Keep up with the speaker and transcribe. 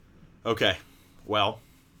Okay, well,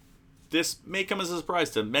 this may come as a surprise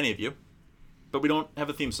to many of you, but we don't have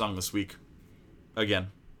a theme song this week. Again,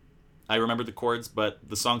 I remembered the chords, but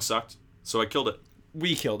the song sucked, so I killed it.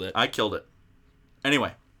 We killed it. I killed it.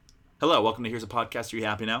 Anyway, hello, welcome to Here's a Podcast. Are you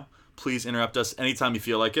happy now? Please interrupt us anytime you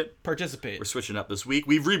feel like it. Participate. We're switching up this week.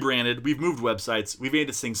 We've rebranded. We've moved websites. We've made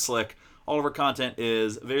this thing slick. All of our content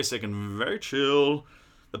is very sick and very chill.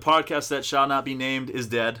 The podcast that shall not be named is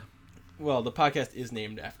dead. Well, the podcast is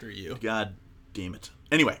named after you. God damn it.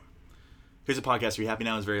 Anyway, Here's a Podcast. Are you happy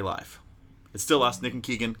now? Is very live. It's still us, Nick and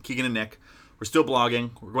Keegan and Nick. We're still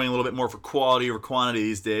blogging. We're going a little bit more for quality over quantity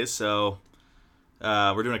these days, so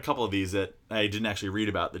we're doing a couple of these that I didn't actually read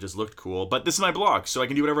about that just looked cool. But this is my blog, so I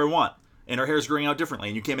can do whatever I want. And our hair is growing out differently,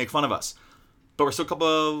 and you can't make fun of us. But we're still a couple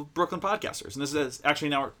of Brooklyn podcasters. And this is actually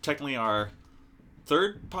now technically our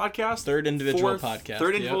third podcast? Third individual podcast.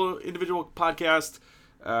 Third individual podcast.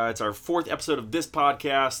 It's our fourth episode of this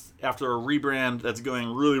podcast after a rebrand that's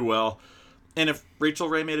going really well. And if Rachel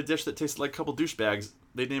Ray made a dish that tasted like a couple douchebags,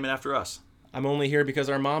 they'd name it after us. I'm only here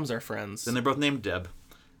because our moms are friends. And they're both named Deb.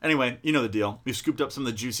 Anyway, you know the deal. We've scooped up some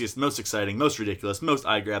of the juiciest, most exciting, most ridiculous, most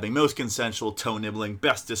eye-grabbing, most consensual, toe-nibbling,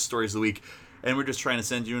 bestest stories of the week. And we're just trying to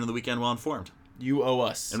send you into the weekend well-informed. You owe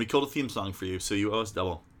us. And we killed a theme song for you, so you owe us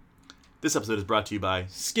double. This episode is brought to you by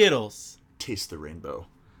Skittles. Taste the Rainbow.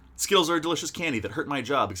 Skittles are a delicious candy that hurt my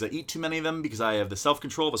job because I eat too many of them because I have the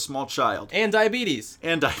self-control of a small child. And diabetes.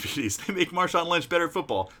 They make Marshawn Lynch better at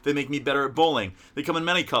football. They make me better at bowling. They come in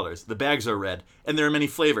many colors. The bags are red. And there are many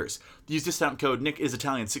flavors. Use discount code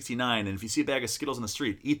NickIsItalian69, and if you see a bag of Skittles on the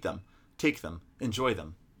street, eat them. Take them. Enjoy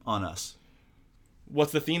them. On us.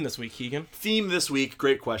 What's the theme this week, Keegan? Theme this week,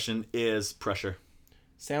 great question, is pressure.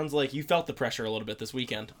 Sounds like you felt the pressure a little bit this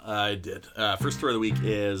weekend. I did. First story of the week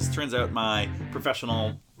is, turns out my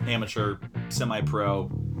professional, amateur,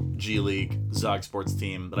 semi-pro, G League, Zog Sports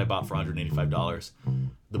team that I bought for $185,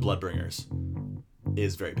 the Bloodbringers,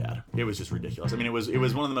 is very bad. It was just ridiculous. I mean, it was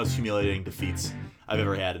one of the most humiliating defeats I've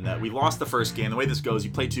ever had in that we lost the first game. The way this goes,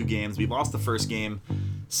 you play 2 games. We lost the first game.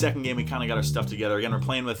 Second game, we kind of got our stuff together. Again, we're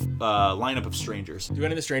playing with a lineup of strangers. Do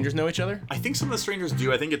any of the strangers know each other? I think some of the strangers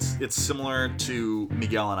do. I think it's similar to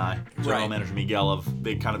Miguel and I, general manager Miguel.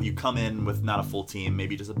 You come in with not a full team,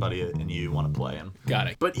 maybe just a buddy, and you want to play. And got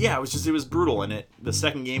it. But yeah, it was brutal. And the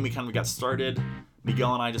second game, we kind of got started.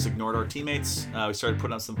 Miguel and I just ignored our teammates. We started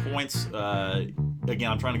putting up some points.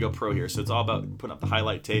 Again, I'm trying to go pro here, so it's all about putting up the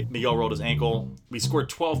highlight tape. Miguel rolled his ankle. We scored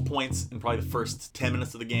 12 points in probably the first 10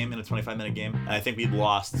 minutes of the game in a 25-minute game, and I think we'd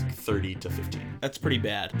lost 30-15. That's pretty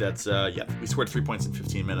bad. That's, we scored 3 points in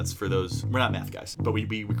 15 minutes for those. We're not math guys, but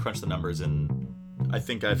we crunched the numbers, and I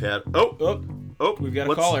think I've had... Oh, we've got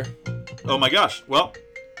a caller. Oh my gosh. Well...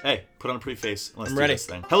 Hey, put on a pretty face. Let's I'm do ready. This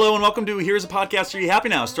thing. Hello and welcome to Here's a Podcast. Are you happy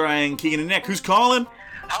now? Starring Keegan and Nick. Who's calling?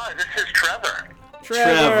 Hi, this is Trevor.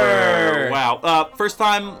 Trevor. Wow. First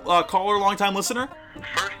time caller, long time listener?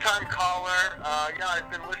 First time caller. I've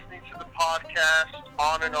been listening to the podcast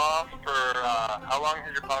on and off for, how long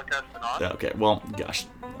has your podcast been on? Okay, well, gosh.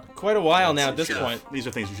 Quite a while now at this point. These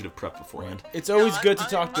are things you should have prepped beforehand. It's always good to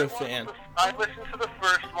talk to a fan. I listened to the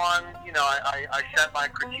first one. I sent my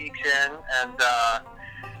critiques in, and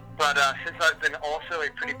but since I've been also a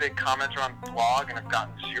pretty big commenter on the blog and I've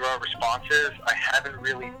gotten 0 responses, I haven't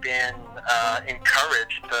really been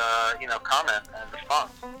encouraged to, comment and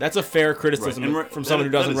respond. That's a fair criticism from someone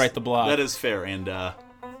who doesn't write the blog. That is fair, and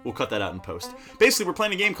we'll cut that out in post. Basically, we're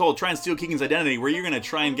playing a game called Try and Steal Keegan's Identity, where you're going to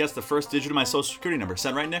try and guess the first digit of my social security number.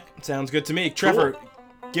 Sound right, Nick? Sounds good to me. Trevor,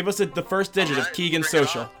 give us the first digit of Keegan's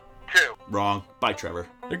social. 2. Wrong. Bye, Trevor.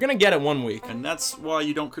 They're going to get it 1 week. And that's why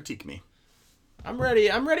you don't critique me. I'm ready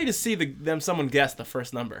to see someone guess the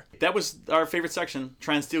first number. That was our favorite section,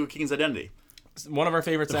 Try and Steal Keegan's Identity. One of our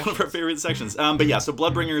favorite sections. One of our favorite sections. But yeah, so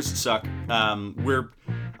Bloodbringers suck. I don't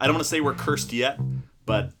want to say we're cursed yet,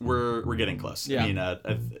 but we're getting close. Yeah.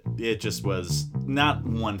 I mean, it just was not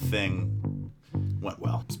one thing went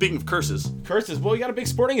well. Speaking of curses. Well, you got a big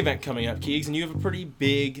sporting event coming up, Keegs, and you have a pretty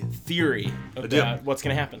big theory about what's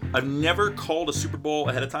going to happen. I've never called a Super Bowl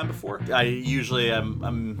ahead of time before. I usually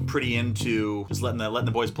I'm pretty into just letting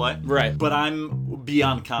the boys play. Right. But I'm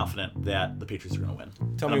beyond confident that the Patriots are going to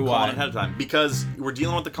win. Tell me I'm why. calling ahead of time because we're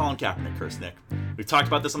dealing with the Colin Kaepernick curse, Nick. We've talked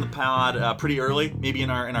about this on the pod pretty early. Maybe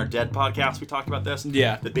in our Dead podcast we talked about this.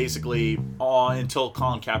 Yeah. That basically until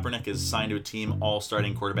Colin Kaepernick is signed to a team, all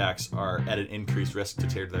starting quarterbacks are at an increased risk to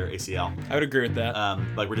tear their ACL. I would agree with that.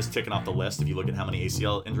 We're just ticking off the list. If you look at how many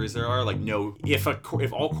ACL injuries there are,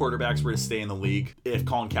 if all quarterbacks were to stay in the league, if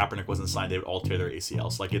Colin Kaepernick wasn't signed, they would all tear their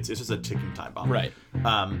ACLs. It's just a ticking time bomb. Right.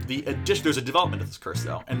 There's a development of this curse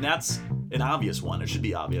though, and that's an obvious one. It should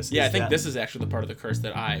be obvious. Yeah, I think that, this is actually the part of the curse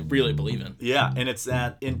that I really believe in. Yeah, and it's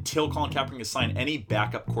that until Colin Kaepernick is signed, any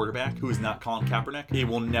backup quarterback who is not Colin Kaepernick, he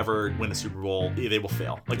will never win a Super Bowl. They will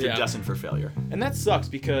fail. Like, they're destined for failure. And that sucks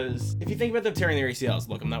because if you think about them tearing their ACLs,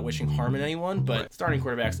 look, I'm not wishing harm on anyone, but starting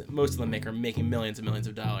quarterbacks, most of them are making millions and millions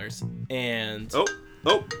of dollars. And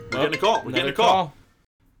we're getting a call. We're getting a call.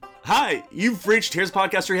 Hi, you've reached Here's a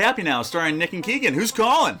Podcast You're Happy Now, starring Nick and Keegan. Who's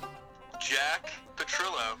calling? Jack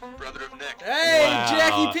Petrillo, brother of Nick. Hey, Wow.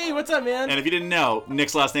 Jackie P, what's up, man? And if you didn't know,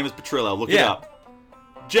 Nick's last name is Petrillo. Look it up.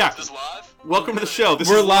 Jack, Is this live? welcome to the show. This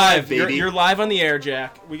We're is live, baby. You're live on the air,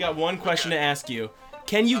 Jack. We got one question to ask you.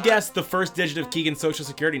 Can you guess the first digit of Keegan's social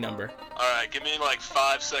security number? Alright, give me like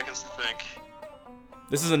 5 seconds to think.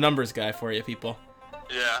 This is a numbers guy for you, people.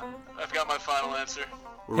 Yeah, I've got my final answer.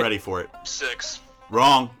 We're ready for it. 6.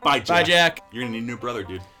 Wrong. Bye, Jack. Bye, Jack. You're gonna need a new brother,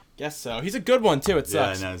 dude. Guess so. He's a good one, too. It Yeah,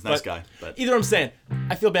 sucks. no, he's a nice guy. But Either I'm saying,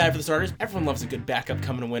 I feel bad for the starters. Everyone loves a good backup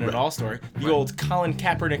coming to win an all story. The old Colin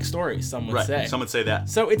Kaepernick story, some would say. Some would say that.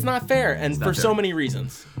 So it's not fair, and not for fair. so many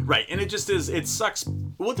reasons. Right, and it just is. It sucks.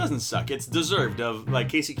 Well, it doesn't suck. It's deserved. Of like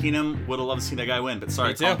Casey Keenum would have loved to see that guy win, but sorry,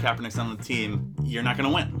 Me too. Colin Kaepernick's on the team. You're not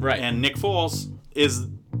gonna win. Right. And Nick Foles is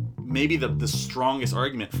maybe the strongest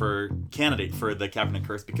argument for candidate for the Kaepernick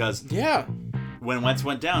curse because Yeah. when Wentz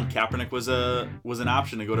went down, Kaepernick was an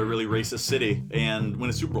option to go to a really racist city and win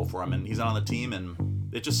a Super Bowl for him, and he's not on the team, and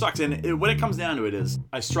it just sucks. And when it comes down to it is,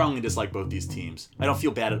 I strongly dislike both these teams. I don't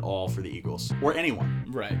feel bad at all for the Eagles or anyone.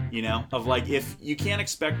 Right. You know, of like, if you can't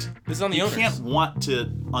expect, This is on the you owners. can't want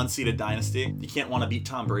to unseat a dynasty. You can't want to beat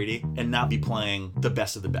Tom Brady and not be playing the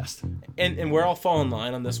best of the best. And where I'll fall in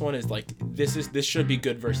line on this one is like this should be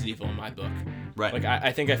good versus evil in my book. Right. Like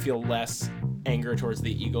I think I feel less anger towards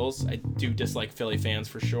the Eagles. I do dislike Philly fans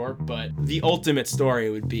for sure, but the ultimate story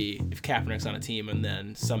would be if Kaepernick's on a team and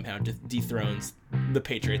then somehow dethrones the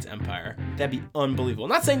Patriots empire. That'd be unbelievable. I'm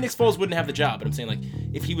not saying Nick Foles wouldn't have the job, but I'm saying like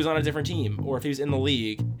if he was on a different team or if he was in the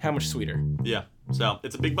league, how much sweeter. Yeah. So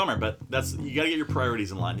it's a big bummer, but you got to get your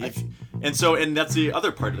priorities in line. And that's the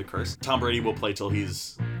other part of the curse. Tom Brady will play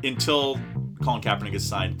until Colin Kaepernick is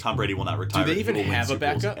signed. Tom Brady will not retire. Do they even He will win have a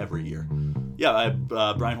Super Bowls backup? every year? Yeah,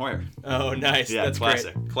 Brian Hoyer. Oh, nice. Yeah, That's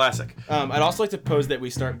classic. great. Classic. I'd also like to pose that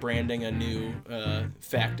we start branding a new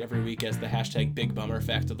fact every week as the hashtag Big Bummer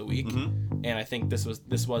Fact of the Week. Mm-hmm. And I think this was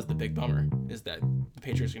the big bummer, is that the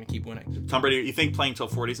Patriots are going to keep winning. Tom Brady, you think playing till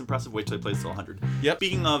 40 is impressive? Wait till he plays till 100. Yep.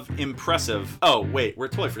 Speaking of impressive, oh, wait, we're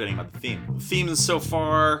totally forgetting about the theme. Themes so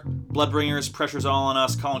far, Bloodbringers, pressure's all on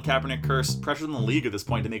us, Colin Kaepernick curse, pressure's in the league at this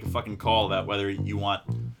point to make a fucking call about whether you want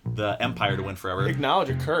the Empire to win forever. Acknowledge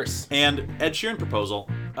a curse. And Ed Sheeran proposal,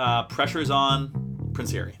 pressure is on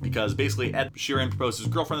Prince Harry, because basically Ed Sheeran proposed to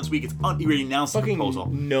his girlfriend this week. He already announced the Fucking proposal.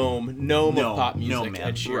 gnome of pop music, man.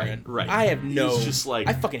 Ed Sheeran. Right. I have no... He's just like...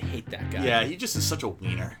 I fucking hate that guy. Yeah, he just is such a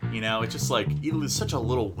wiener, you know? It's just like, he's such a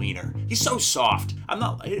little wiener. He's so soft. You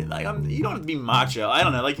don't have to be macho. I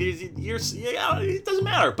don't know, like, it doesn't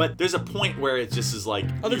matter. But there's a point where it just is like,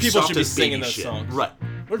 Other you're people soft should be as baby singing those shit. songs. Right.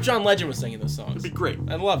 What if John Legend was singing those songs? It'd be great.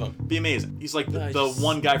 I love him. Be amazing. He's like the just-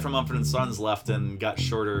 one guy from Mumford & Sons left and got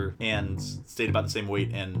shorter and stayed about the same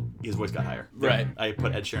weight, and his voice got higher. Right. I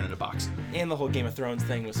put Ed Sheeran in a box. And the whole Game of Thrones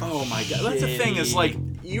thing was Oh my god, that's the thing. Is shitty. like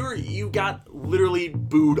you got literally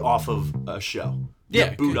booed off of a show. You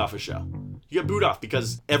got booed off a show. You got booed off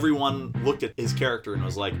because everyone looked at his character and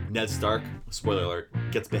was like, Ned Stark, spoiler alert,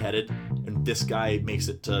 gets beheaded, and this guy makes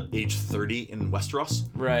it to age 30 in Westeros.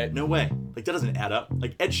 Right. No way. Like, that doesn't add up.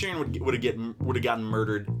 Like, Ed Sheeran would have gotten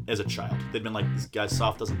murdered as a child. They'd been like, this guy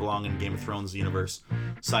soft doesn't belong in Game of Thrones universe.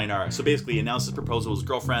 Sayonara. So basically, he announced his proposal to his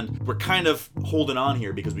girlfriend. We're kind of holding on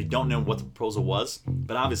here because we don't know what the proposal was.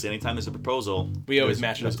 But obviously, anytime there's a proposal, We always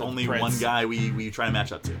match it up there's to only Prince. one guy we try to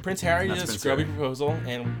match up to. Prince Harry And did a that's Prince scrubby Harry. proposal,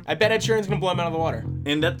 and I bet Ed Sheeran's going to blow him out of the water.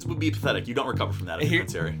 And that would be pathetic. You don't recover from that if you're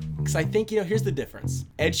Prince Harry. Because I think, here's the difference.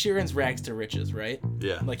 Ed Sheeran's rags to riches, right?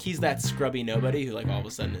 Yeah. Like, he's that scrubby nobody who, like, all of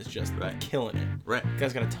a sudden is just Right. killing it. Right.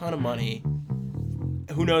 Guy's got a ton of money.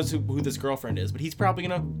 Who knows who this girlfriend is, but he's probably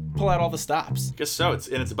going to pull out all the stops. Guess so. It's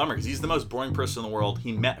a bummer because he's the most boring person in the world.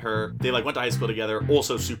 He met her. They went to high school together.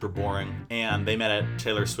 Also super boring. And they met at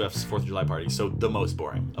Taylor Swift's 4th of July party. So the most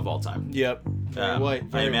boring of all time. Yep. Very white. I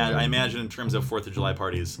Very white. imagine in terms of 4th of July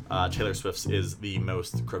parties, Taylor Swift's is the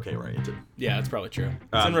most croquet oriented. Yeah, that's probably true.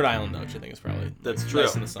 It's in Rhode Island, though, which I think is probably That's true.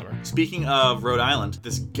 nice in the summer. Speaking of Rhode Island,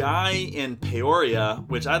 this guy in Peoria,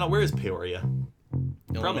 which I don't. Where is Peoria?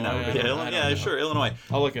 Probably not. Illinois, I don't know. Sure, Illinois.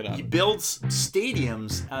 I'll look it up. He builds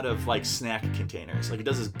stadiums out of like snack containers. Like he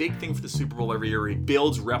does this big thing for the Super Bowl every year where he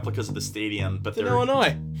builds replicas of the stadium, but It's in they're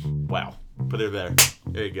Illinois. wow. But they're there.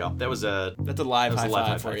 There you go. That was a That's a live high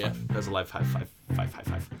five for you. That was a live high five.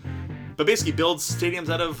 But basically builds stadiums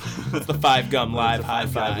out of The Five Gum Live High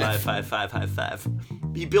Five. high five.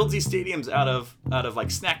 He builds these stadiums out of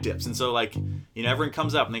like snack dips, and so like, you know, everyone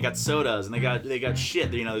comes up and they got sodas and they got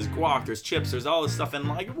shit. You know, there's guac, there's chips, there's all this stuff, and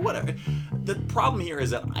like whatever. The problem here is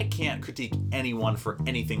that I can't critique anyone for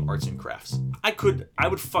anything arts and crafts. I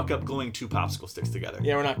would fuck up gluing 2 popsicle sticks together.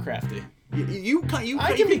 Yeah, we're not crafty. You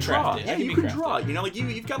can be draw. crafty. Yeah, I can you be can draw. crafty. You know, like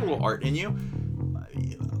you've got a little art in you.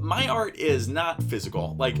 My art is not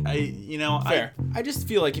physical. Like Fair. I just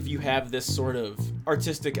feel like if you have this sort of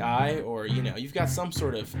artistic eye, or you know, you've got some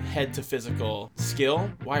sort of head to physical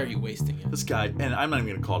skill, why are you wasting it? This guy, and I'm not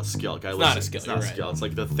even gonna call it a skill. It's not a skill. It's not a skill. It's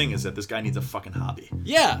like the thing is that this guy needs a fucking hobby.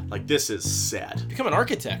 Yeah. Like this is sad. Become an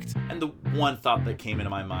architect. And the one thought that came into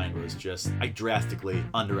my mind was just I drastically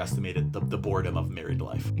underestimated the boredom of married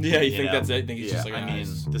life. Yeah, you think know? that's it? You think he's just like, I mean,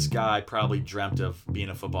 this guy probably dreamt of being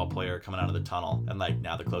a football player coming out of the tunnel, and like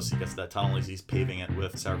now the closer he gets to that tunnel is he's paving it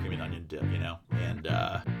with sour cream and onion dip, you know. And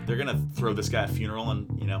they're gonna throw this guy a funeral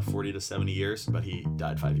in 40 to 70 years, but he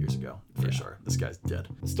died 5 years ago for sure. This guy's dead.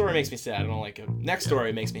 The story makes me sad. I don't like it. Next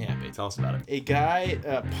story makes me happy. Tell us about it. A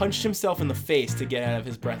guy punched himself in the face to get out of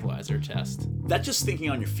his breathalyzer test. That's just thinking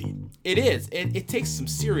on your feet. It is. It takes some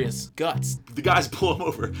serious guts. The guys pull him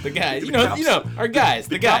over. The guys, cops- our guys.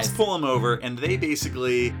 The cops pull him over, and they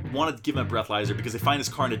basically want to give him a breathalyzer because they find his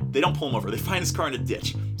car they don't pull him over. They find his car in a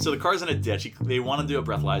ditch. So the car's in a ditch. They want to do a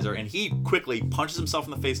breathalyzer, and he quickly punches himself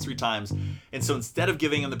in the face 3 times. And so instead of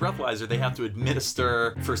giving him the breathalyzer, they have to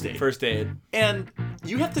administer first aid. First aid. And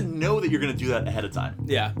you have to know that you're going to do that ahead of time.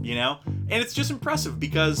 Yeah. You know? And it's just impressive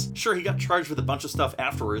because, sure, he got charged with a bunch of stuff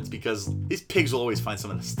afterwards because these pigs will always find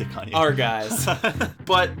something to stick on you. Our guys.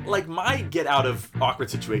 But, like, my get out of awkward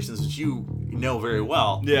situations, which you know very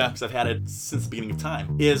well, yeah, because I've had it since the beginning of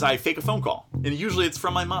time, is I fake a phone call. And usually it's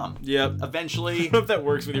from my mom. Yep. Eventually... I don't know if that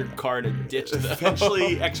works with your car in a ditch, though.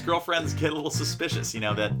 Eventually, ex-girlfriends get a little suspicious,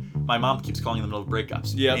 that my mom keeps calling in the middle of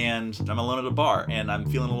breakups. Yep. And I'm alone at a bar, and I'm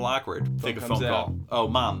feeling a little awkward. Fake a phone call. Oh,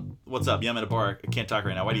 Mom, what's up? Yeah, I'm at a bar. I can't talk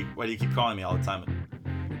right now. Why do you keep calling me all the time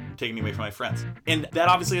and taking me away from my friends? And that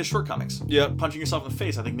obviously has shortcomings. Yep. Punching yourself in the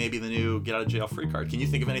face, I think maybe the new get out of jail free card. Can you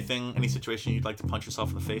think of any situation you'd like to punch yourself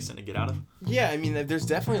in the face and to get out of? Yeah, I mean, there's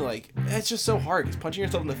definitely it's just so hard because punching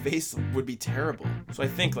yourself in the face would be terrible. So I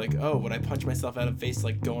think would I punch myself out of the face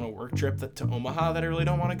go on a work trip to Omaha that I really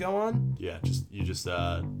don't want to go on? Yeah,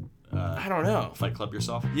 I don't know. Fight Club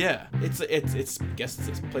yourself? Yeah, it's. I guess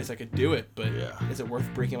it's a place I could do it, but is it worth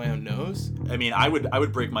breaking my own nose? I mean, I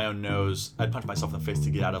would break my own nose. I'd punch myself in the face to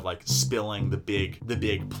get out of spilling the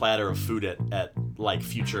big platter of food at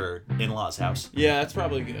future in-laws' house. Yeah, that's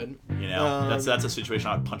probably good. That's a situation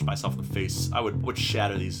I would punch myself in the face. I would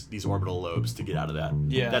shatter these orbital lobes to get out of that.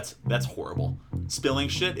 Yeah, that's horrible. Spilling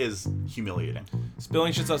shit is humiliating.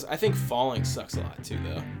 Spilling shit sucks. I think falling sucks a lot too,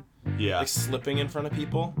 though. Yeah. Slipping in front of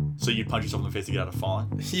people. So you'd punch yourself in the face to get out of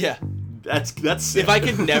falling? Yeah. That's sick. If I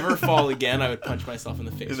could never fall again, I would punch myself in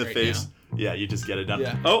the face. In the face? Now. Yeah, you just get it done.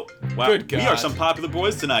 Yeah. Oh, wow. Good God. We are some popular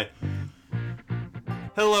boys tonight.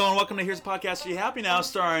 Hello and welcome to Here's a Podcast. Are You Happy Now?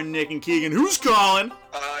 Starring Nick and Keegan. Who's calling?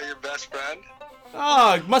 Your best friend.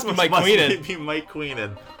 Oh, it must be Mike Queenan. Must be Mike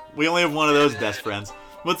Queenan. We only have one of those best friends.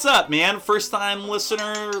 What's up, man? First time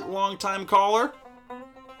listener, long time caller?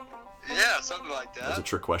 Yeah, something like that. That's a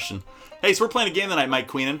trick question. Hey, so we're playing a game tonight, Mike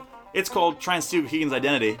Queenan. It's called Try and Steal Keegan's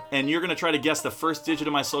Identity, and you're going to try to guess the first digit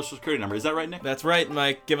of my social security number. Is that right, Nick? That's right,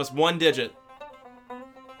 Mike. Give us one digit.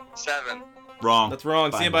 7. Wrong. That's wrong.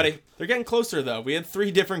 Bye, See you, buddy. They're getting closer, though. We had 3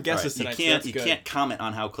 different guesses tonight. You can't comment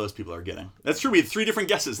on how close people are getting. That's true. We had 3 different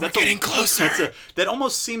guesses. We're getting closer. That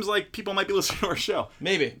almost seems like people might be listening to our show.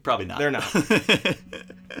 Maybe. Probably not. They're not.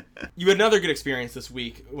 You had another good experience this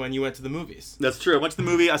week when you went to the movies. That's true. I went to the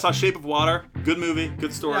movie. I saw Shape of Water. Good movie.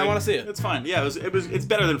 Good story. Yeah, I want to see it. It's fine. Yeah, it's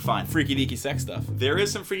better than fine. Freaky deaky sex stuff. There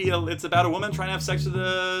is some freaky. It's about a woman trying to have sex with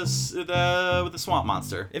the swamp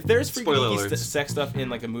monster. If there's freaky deaky sex stuff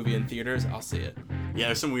in a movie in theaters, I'll see it. Yeah,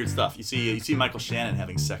 there's some weird stuff. You see Michael Shannon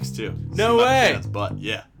having sex too. No way. But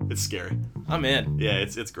yeah, it's scary. I'm in. Yeah,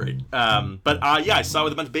 it's great. I saw it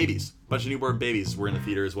with a bunch of babies. A bunch of newborn babies were in the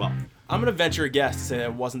theater as well. I'm gonna venture a guess to say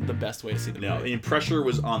that wasn't the best way to see the movie. No, I mean, pressure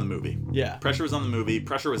was on the movie. Yeah. Pressure was on the movie.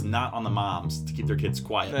 Pressure was not on the moms to keep their kids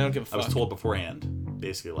quiet. I don't give a fuck. I was told beforehand,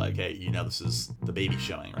 basically hey, this is the baby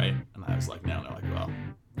showing, right? And I was like, no. Well,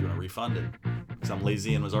 you want to refund it? Because I'm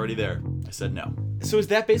lazy and was already there. I said no. So is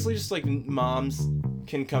that basically just moms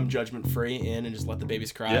can come judgment free in and just let the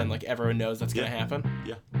babies cry and everyone knows that's gonna happen?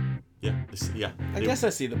 Yeah. Yeah. I guess I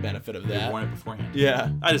see the benefit of They that. warn it beforehand. Yeah.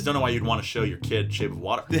 I just don't know why you'd want to show your kid Shape of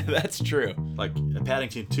Water. Yeah, that's true.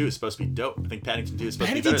 Paddington 2 is supposed to be dope. I think Paddington 2 is supposed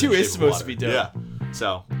to be Paddington better 2 than is Shape supposed of to Water. be dope. Yeah.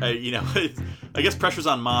 So, I guess pressure's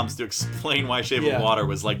on moms to explain why Shape of Water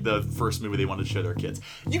was like the first movie they wanted to show their kids.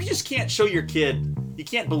 You just can't show your kid. You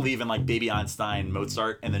can't believe in like Baby Einstein,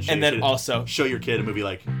 Mozart, and then also show your kid a movie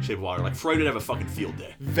like Shape of Water. Like Freud would have a fucking field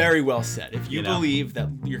day. Very well said. If you believe that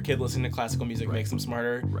your kid listening to classical music makes them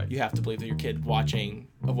smarter, you have to believe that your kid watching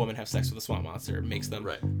a woman have sex with a swamp monster makes them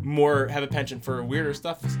more have a penchant for weirder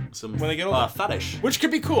stuff when they get older. Fetish. Which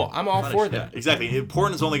could be cool. I'm all for that. Yeah, exactly.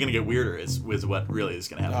 Porn is only going to get weirder is what really is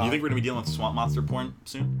going to happen. You think we're going to be dealing with swamp monster porn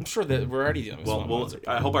soon? I'm sure that we're already dealing with swamp monster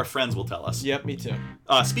porn. I hope our friends will tell us. Yep, me too.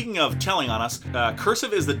 Speaking of telling on us,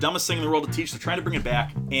 cursive is the dumbest thing in the world to teach. They're trying to bring it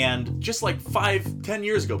back. And just like 5-10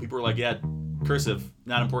 years ago, people were like, yeah, cursive,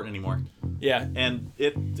 not important anymore. Yeah. And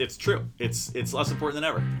it's true. It's less important than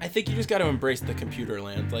ever. I think you just got to embrace the computer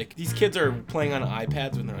land. Like, these kids are playing on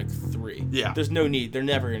iPads when they're like 3. Yeah. There's no need. They're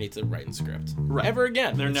never going to need to write in script. Right. Ever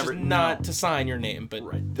again. They're it's never just not to sign your name, but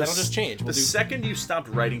that'll just change. The second you stopped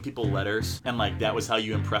writing people letters and like that was how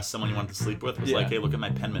you impressed someone you wanted to sleep with, was like, hey, look at my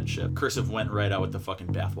penmanship. Cursive went right out with the fucking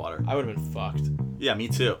bathwater. I would have been fucked. Yeah, me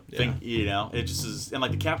too. Yeah. It just is, and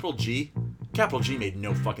like the capital G made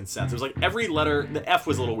no fucking sense. It was like every letter, the F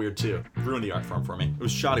was a little weird too. Ruined the art form for me. It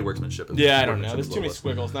was shoddy workmanship. Yeah, I don't know. There's too many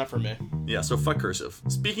squiggles, not for me. Yeah, so fuck cursive.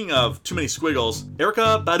 Speaking of too many squiggles,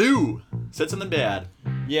 Erykah Badu said something bad.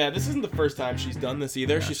 Yeah, this isn't the first time she's done this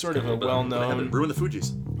either. She's sort of a well-known... Ruin the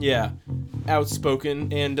Fugees. Yeah.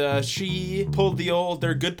 Outspoken, and she pulled the old,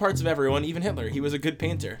 there are good parts of everyone, even Hitler. He was a good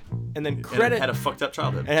painter. And then credit... And had a fucked up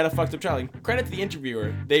childhood. And credit to the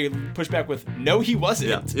interviewer. They pushed back with, no, he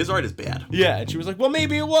wasn't. Yeah, his art is bad. Yeah, and she was like, well,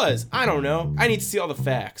 maybe it was. I don't know. I need to see all the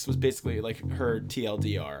facts, was basically like her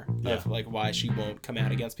TLDR of like why she won't come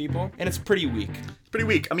out against people. And it's pretty weak. It's pretty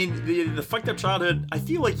weak. I mean, the fucked up childhood, I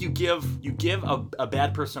feel like you give a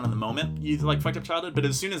bad person on the moment, you like fucked up childhood, but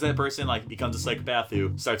as soon as that person like becomes a psychopath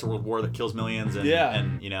who starts a world war that kills millions and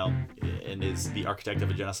and is the architect of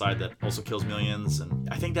a genocide that also kills millions, and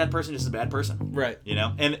I think that person is just a bad person. Right.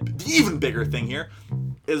 And the even bigger thing here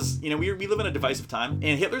is, we live in a divisive time,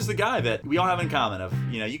 and Hitler's the guy that we all have in common of,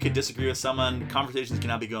 you could disagree with someone, conversations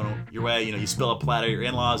cannot be going your way, you spill a platter at your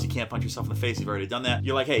in-laws, you can't punch yourself in the face, you've already done that.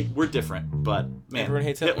 You're like, hey, we're different, but man, everyone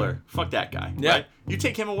hates Hitler. Fuck that guy. Yeah. Right? You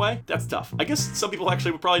take him away, that's tough. I guess some people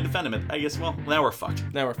actually would probably defend him, and I guess, well, now we're fucked.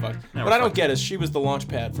 What I don't get is she was the launch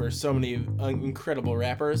pad for so many incredible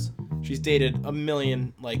rappers. She's dated a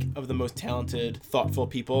million, of the most talented, thoughtful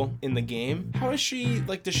people in the game. How is she,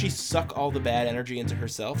 does she suck all the bad energy into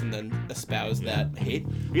herself and then espouse that hate?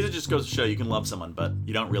 I guess it just goes to show you can love someone, but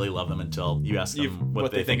you don't really love them until you ask them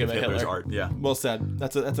what they think of Hitler's art. Yeah. Well said.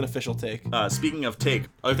 That's an official take. Speaking of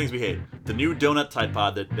other things we hate. The new donut Tide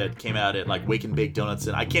Pod that came out at Wake and Bake Donuts,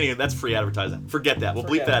 and I can't even, that's free advertising. Forget that. We'll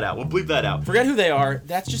bleep that out. Forget who they are.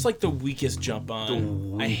 That's just the weakest jump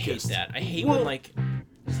on. I hate that. I hate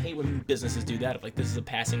when businesses do that. If this is a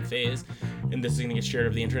passing phase, and this is gonna get shared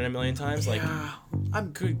over the internet a million times.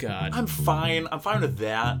 Good God. I'm fine with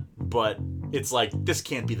that, but it's this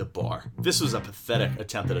can't be the bar. This was a pathetic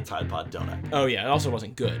attempt at a Tide Pod donut. Oh yeah, it also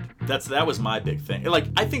wasn't good. That was my big thing.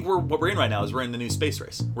 I think what we're in right now is we're in the new space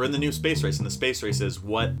race. We're in the new space race, and the space race is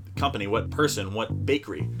what company, what person, what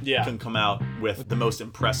bakery can come out with the most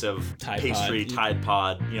impressive pastry, Tide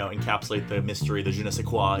Pod, encapsulate the mystery, the je ne sais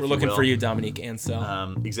quoi. We're looking for you, Dominique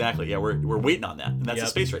Ansel. Exactly. Yeah, we're waiting on that, and that's the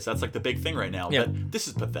space race. That's the big thing right now. Yep. But this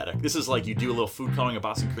is pathetic. This is you do a little food coloring of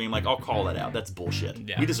Boston cream. I'll call that out. That's bullshit.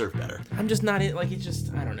 Yeah. We deserve better. I'm just not it. It's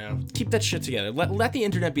just, I don't know. Keep that shit together. Let the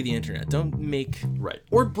internet be the internet. Don't make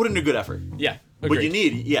or put in a good effort. Yeah. Agreed. What you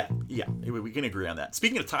need, we can agree on that.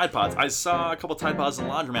 Speaking of Tide Pods, I saw a couple Tide Pods in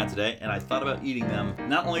the laundromat today, and I thought about eating them,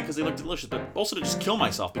 not only because they look delicious, but also to just kill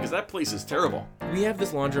myself, because that place is terrible. We have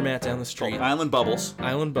this laundromat down the street. Island Bubbles.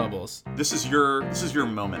 This is your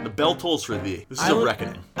moment. The bell tolls for thee. This is a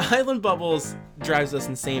reckoning. Island Bubbles drives us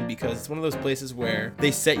insane because it's one of those places where they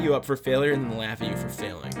set you up for failure and then laugh at you for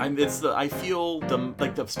failing. I feel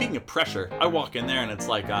speaking of pressure, I walk in there and it's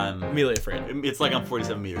I'm immediately afraid. It's I'm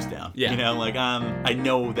 47 meters down. Yeah. I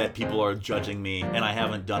know that people are judging me, and I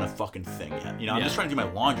haven't done a fucking thing yet. I'm just trying to do my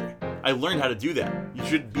laundry. I learned how to do that. You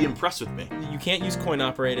should be impressed with me. You can't use coin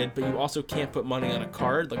operated, but you also can't put money on a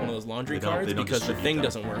card, like one of those laundry cards, because the thing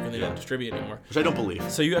doesn't work and they don't distribute anymore. Which I don't believe.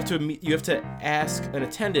 So you have to ask an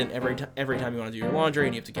attendant every time you want to do your laundry,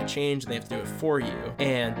 and you have to get changed, and they have to do it for you.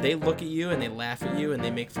 And they look at you and they laugh at you and they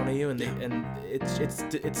make fun of you, and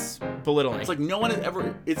it's belittling. It's no one has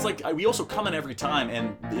ever. It's we also come in every time,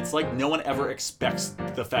 and it's no one ever expects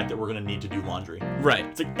the fact that we're gonna need to do laundry. Right.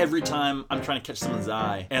 It's every time I'm trying to catch someone's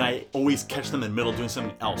eye, and I always catch them in the middle doing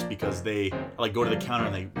something else because they go to the counter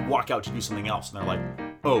and they walk out to do something else, and they're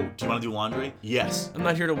like, oh, do you want to do laundry? Yes. I'm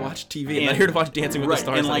not here to watch TV. I'm not And- here to watch Dancing with the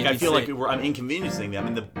Stars. And on like I feel ABC. like I'm inconveniencing them,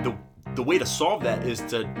 and the way to solve that is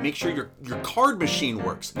to make sure your card machine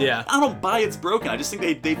works. Yeah. I don't buy it's broken. I just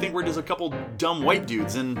think they think we're just a couple dumb white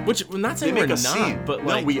dudes, and Which I'm not saying they we're make not, a scene. but No,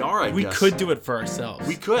 like we are, I we guess. could do it for ourselves.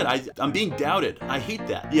 we could. I'm being doubted. I hate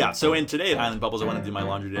that. Yeah. So in today at Island Bubbles, I went to do my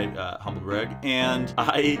laundry day, humble brag, and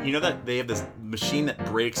you know that they have this machine that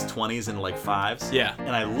breaks 20s into like 5s. Yeah. And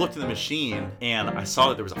I looked at the machine and I saw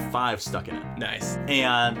that there was a 5 stuck in it. Nice.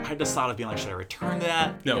 And I just thought of being like, should I return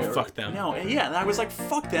that? No, You know, fuck them. No, and yeah, and I was like,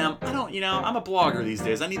 fuck them. I don't, I'm a blogger these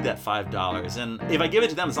days. I need that $5. And if I give it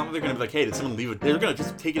to them, it's not like they're gonna be like, hey, did someone leave it? They're gonna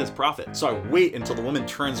just take it as profit. So I wait until the woman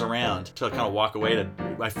turns around to kind of walk away.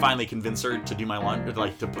 I finally convince her to do my laundry,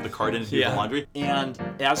 like to put the card in to do Yeah. the laundry. And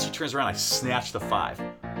as she turns around, I snatch the 5.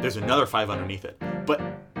 There's another 5 underneath it, but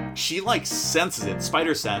she like senses it,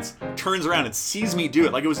 spider sense, turns around and sees me do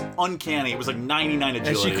it. Like it was uncanny. It was like 99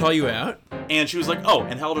 agility. And she call you out? And she was like, oh,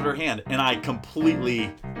 and held out her hand. And I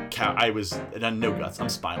completely, I was no guts. I'm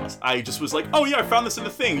spineless. I just was like, oh yeah, I found this in the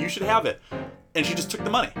thing. You should have it. And she just took the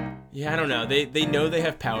money. Yeah, I don't know. They know they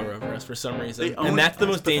have power over us for some reason. They own And that's it. the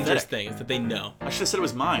It's most dangerous pathetic. thing, is that they know. I should have said it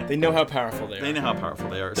was mine. They know how powerful they are. They know how powerful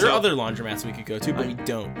they are. There are So, other laundromats we could go to, but we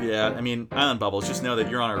don't. Yeah, I mean, Island Bubbles, just know that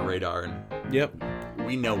you're on our radar and Yep.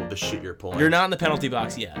 we know the shit you're pulling. You're not in the penalty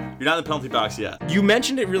box yet. You're not in the penalty box yet. You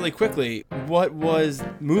mentioned it really quickly. What was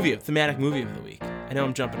thematic movie of the week? I know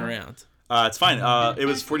I'm jumping around. It's fine. It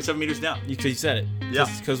was 47 meters down. You said it. Yeah.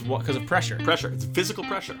 Because of pressure. Pressure. It's physical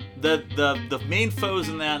pressure. The main foes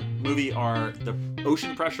in that movie are the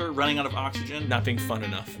ocean pressure, running out of oxygen, Not being fun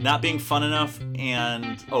enough. not being fun enough,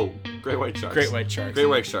 and great white sharks. Great white sharks. Great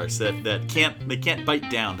white sharks that can't bite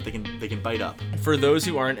down, but they can bite up. For those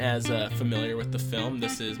who aren't as familiar with the film,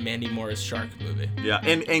 this is Mandy Moore's shark movie. Yeah,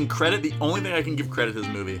 and credit. The only thing I can give credit to this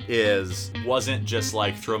movie wasn't just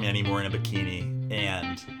like throw Mandy Moore in a bikini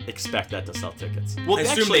and expect that to sell tickets. Well, I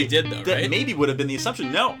assume actually, they did, though, that right? maybe would have been the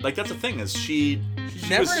assumption. No, like that's the thing is she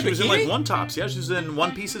Never was, in a she was in like bikini? one tops. Yeah, she was in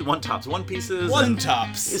one pieces, one tops, one pieces. One and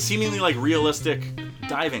tops. It's seemingly like realistic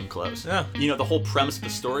diving clothes. Yeah. The whole premise of the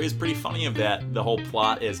story is pretty funny. Of that, the whole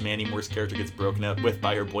plot is Mandy Moore's character gets broken up with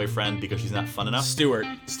by her boyfriend because she's not fun enough. Stewart.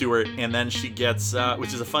 And then she gets,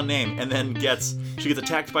 which is a fun name, and then she gets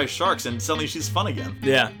attacked by sharks, and suddenly she's fun again.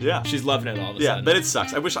 Yeah. Yeah. She's loving it all of a Yeah, sudden. but it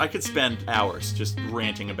sucks. I wish I could spend hours just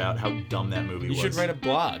ranting about how dumb that movie You was. should write a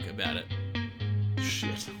blog about it.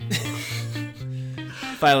 Shit.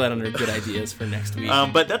 File that under good ideas for next week.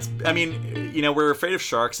 But that's, we're afraid of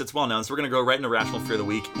sharks. It's well known, so we're going to go right into Rational Fear of the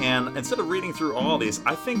Week. And instead of reading through all these,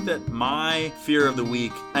 I think that my fear of the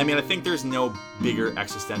week, I think there's no bigger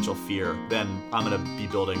existential fear than I'm going to be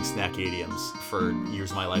building snackadiums for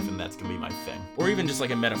years of my life, and that's going to be my thing. Or even just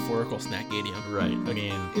like a metaphorical snackadium.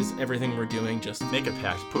 Right. Is everything we're doing just... Make a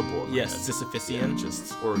pact, put a bullet in my Yes, head.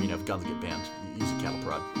 Sisyphean. Or if guns get banned, use a cattle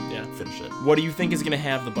prod. Yeah. Finish it. What do you think is going to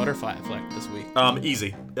have the butterfly effect this week?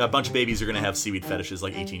 Easy. A bunch of babies are gonna have seaweed fetishes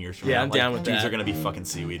like 18 years from now. Yeah, I'm Like, down with dudes that. are gonna be fucking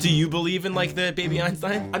seaweed. Do you believe in like the baby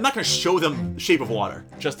Einstein? I'm not gonna show them Shape of Water.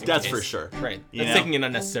 Just in That's case. for sure. Right. You That's know? taking an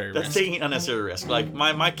unnecessary That's risk. taking an unnecessary risk. Like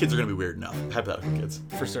my kids are gonna be weird enough. Hypothetical kids.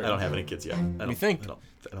 For sure. I don't have any kids yet. You think?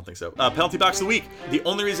 I don't think so. Penalty box of the week. The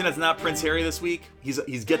only reason it's not Prince Harry this week, he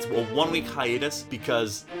gets a 1-week hiatus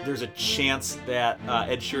because there's a chance that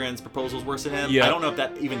Ed Sheeran's proposal is worse than him. Yeah. I don't know if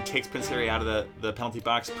that even takes Prince Harry out of the penalty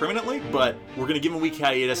box permanently, but we're gonna give him a week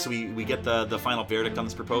hiatus so we get the final verdict on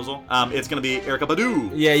this proposal. It's gonna be Erykah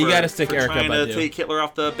Badu. Yeah, you gotta stick for Erykah trying Badu. to take Hitler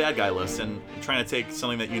off the bad guy list and trying to take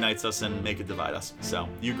something that unites us and make it divide us. So,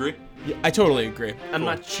 you agree? Yeah, I totally agree. I'm Cool.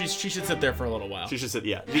 not. She should sit there for a little while. She should sit.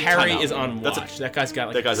 Yeah. Harry Timeout. is on watch. That's that guy's got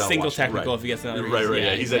like that guy's a on single watch. technical Right. if he gets another. Right.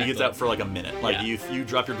 Yeah, He exactly. gets out for like a minute. Like Yeah. you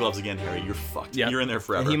drop your gloves again, Harry, you're fucked. Yeah. You're in there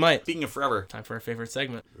forever. And he might. Speaking of forever, Time for our favorite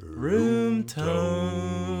segment. Room tone.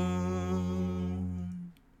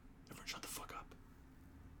 everyone shut the fuck up.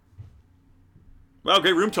 Well,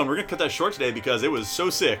 great room tone. We're gonna cut that short today because it was so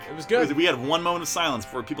sick. It was good. We had 1 moment of silence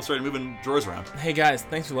before people started moving drawers around. Hey guys,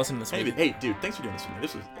 thanks for listening this Hey, week. hey, dude, thanks for doing this with me.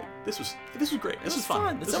 This was great. This was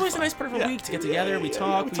fun. It's This was always a fun. nice part of a Yeah. week to get together. We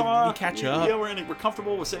talk. We catch up. Yeah, we're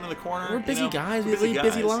comfortable. We're sitting in the corner. We're busy guys. We lead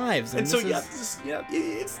busy lives, And and so this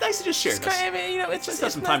it's nice to just share this. I mean, it's just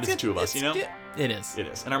have some time to the two of us, you know? It is. It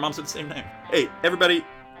is. And our moms said the same name. Hey, everybody,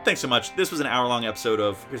 thanks so much. This was an hour-long episode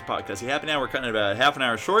of Here's Podcast. You happy now? We're cutting it about half an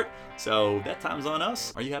hour short, so that time's on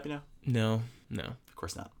us. Are you happy now? No. Of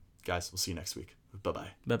course not. Guys, we'll see you next week. Bye-bye.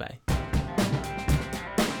 Bye bye.